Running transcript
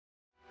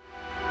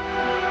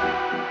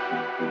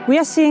We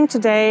are seeing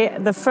today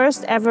the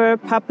first ever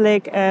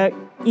public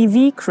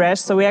EV crash.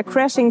 So we are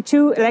crashing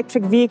two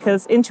electric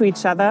vehicles into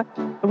each other.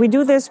 We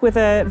do this with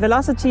a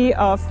velocity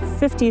of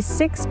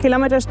 56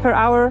 kilometers per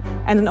hour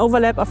and an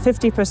overlap of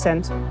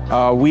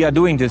 50%. We are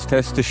doing this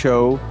test to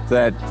show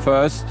that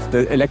first,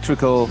 the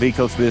electrical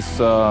vehicles with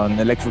an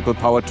electrical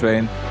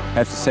powertrain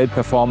have the same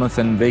performance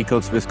than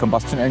vehicles with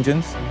combustion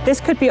engines.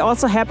 This could be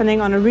also happening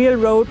on a real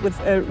road with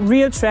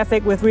real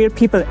traffic, with real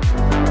people.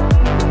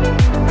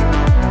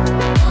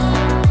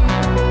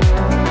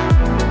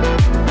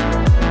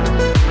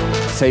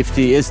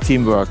 Safety is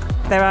teamwork.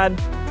 There are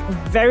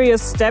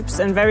various steps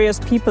and various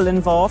people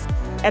involved.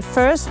 At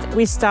first,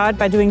 we start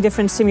by doing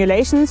different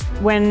simulations.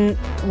 When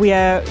we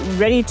are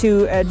ready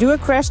to do a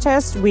crash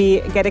test, we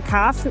get a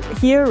car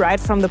here right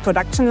from the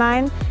production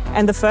line.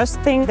 And the first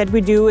thing that we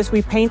do is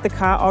we paint the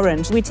car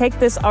orange. We take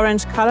this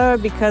orange color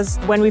because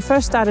when we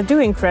first started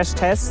doing crash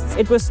tests,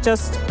 it was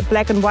just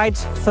black and white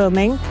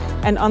filming.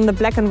 And on the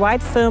black and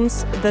white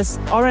films, this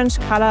orange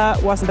color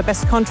was the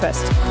best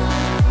contrast.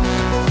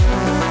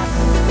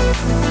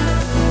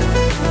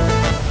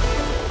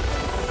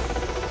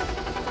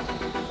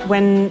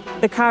 When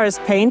the car is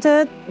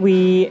painted,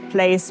 we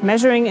place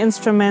measuring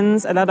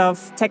instruments, a lot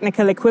of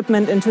technical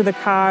equipment into the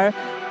car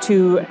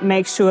to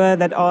make sure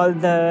that all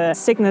the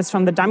signals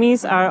from the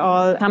dummies are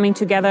all coming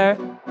together.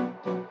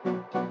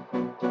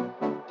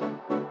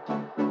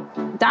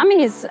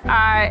 Dummies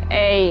are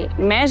a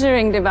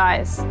measuring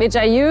device which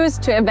are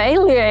used to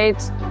evaluate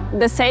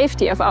the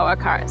safety of our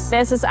cars.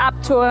 This is up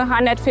to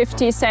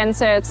 150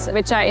 sensors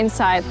which are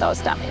inside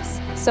those dummies.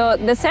 So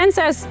the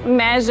sensors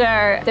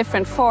measure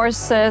different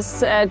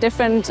forces,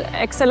 different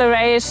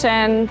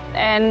acceleration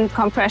and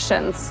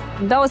compressions.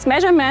 Those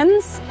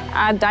measurements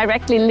are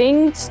directly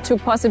linked to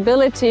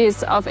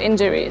possibilities of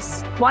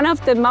injuries. One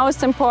of the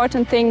most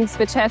important things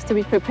which has to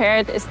be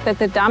prepared is that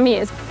the dummy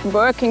is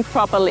working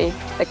properly.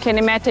 The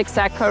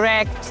kinematics are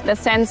correct, the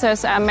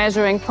sensors are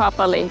measuring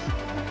properly.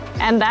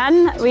 And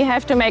then we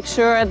have to make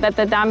sure that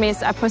the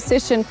dummies are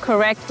positioned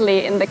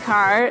correctly in the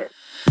car.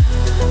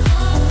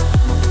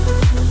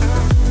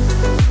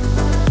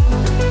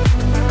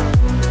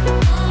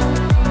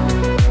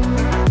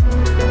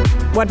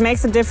 What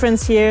makes a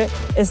difference here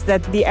is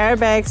that the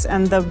airbags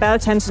and the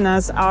belt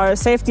tensioners are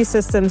safety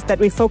systems that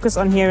we focus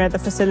on here at the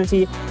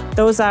facility.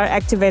 Those are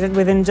activated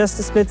within just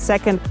a split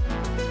second.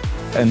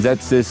 And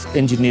that's this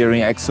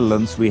engineering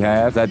excellence we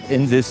have, that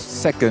in this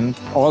second,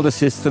 all the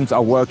systems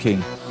are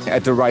working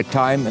at the right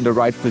time, in the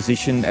right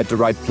position, at the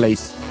right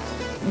place.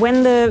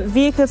 When the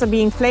vehicles are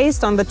being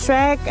placed on the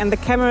track and the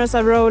cameras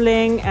are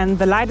rolling and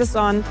the light is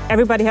on,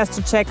 everybody has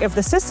to check if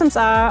the systems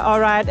are all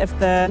right, if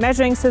the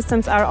measuring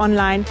systems are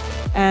online,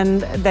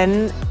 and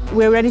then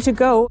we're ready to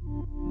go.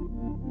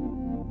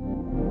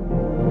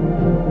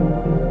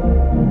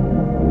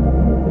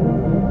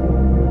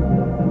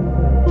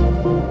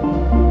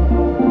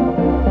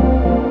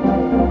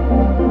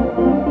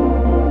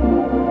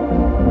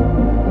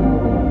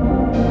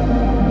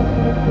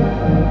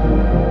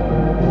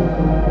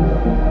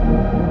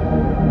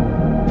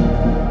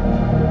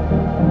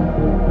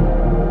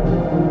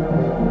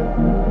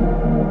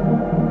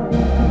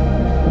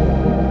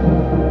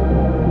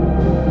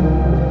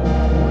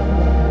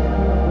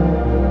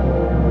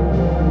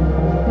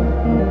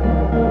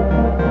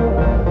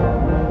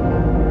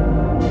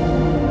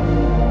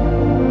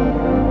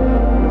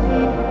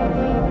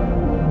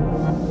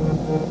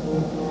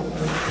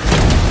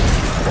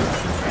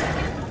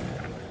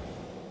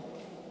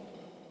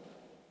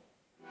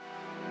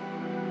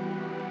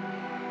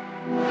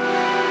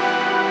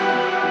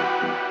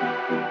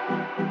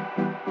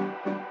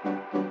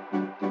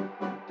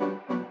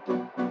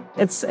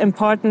 It's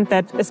important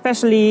that,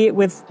 especially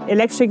with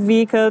electric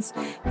vehicles,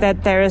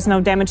 that there is no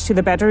damage to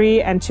the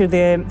battery and to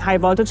the high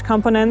voltage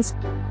components.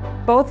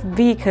 Both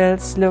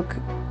vehicles look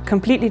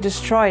completely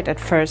destroyed at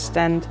first,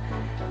 and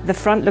the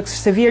front looks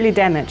severely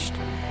damaged.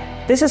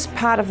 This is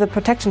part of the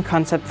protection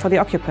concept for the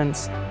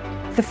occupants.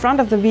 The front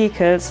of the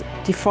vehicles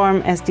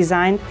deform as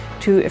designed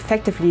to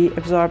effectively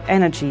absorb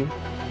energy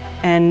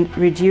and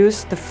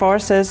reduce the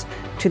forces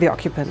to the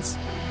occupants.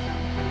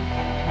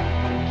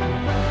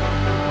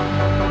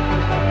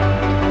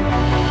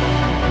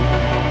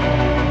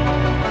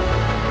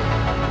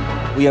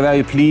 We are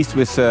very pleased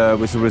with the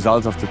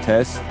results of the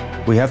test.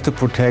 We have to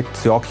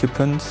protect the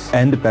occupants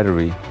and the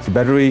battery. The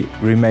battery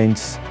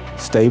remains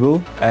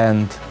stable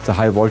and the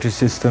high voltage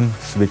system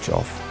switch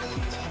off.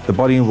 The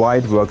body in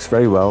white works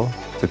very well.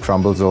 The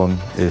crumble zone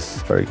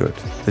is very good.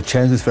 The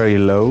chance is very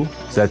low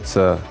that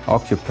the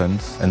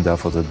occupants and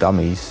therefore the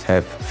dummies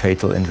have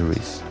fatal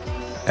injuries.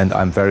 And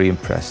I'm very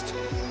impressed.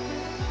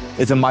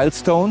 It's a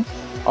milestone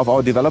of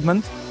our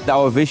development.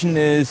 Our vision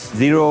is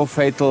 0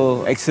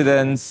 fatal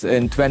accidents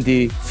in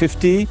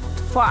 2050.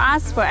 For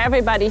us, for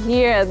everybody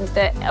here,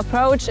 the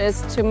approach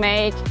is to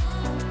make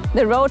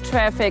the road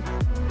traffic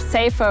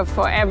safer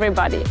for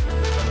everybody.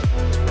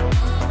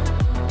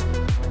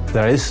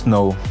 There is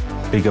no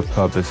bigger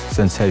purpose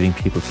than saving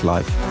people's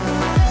life.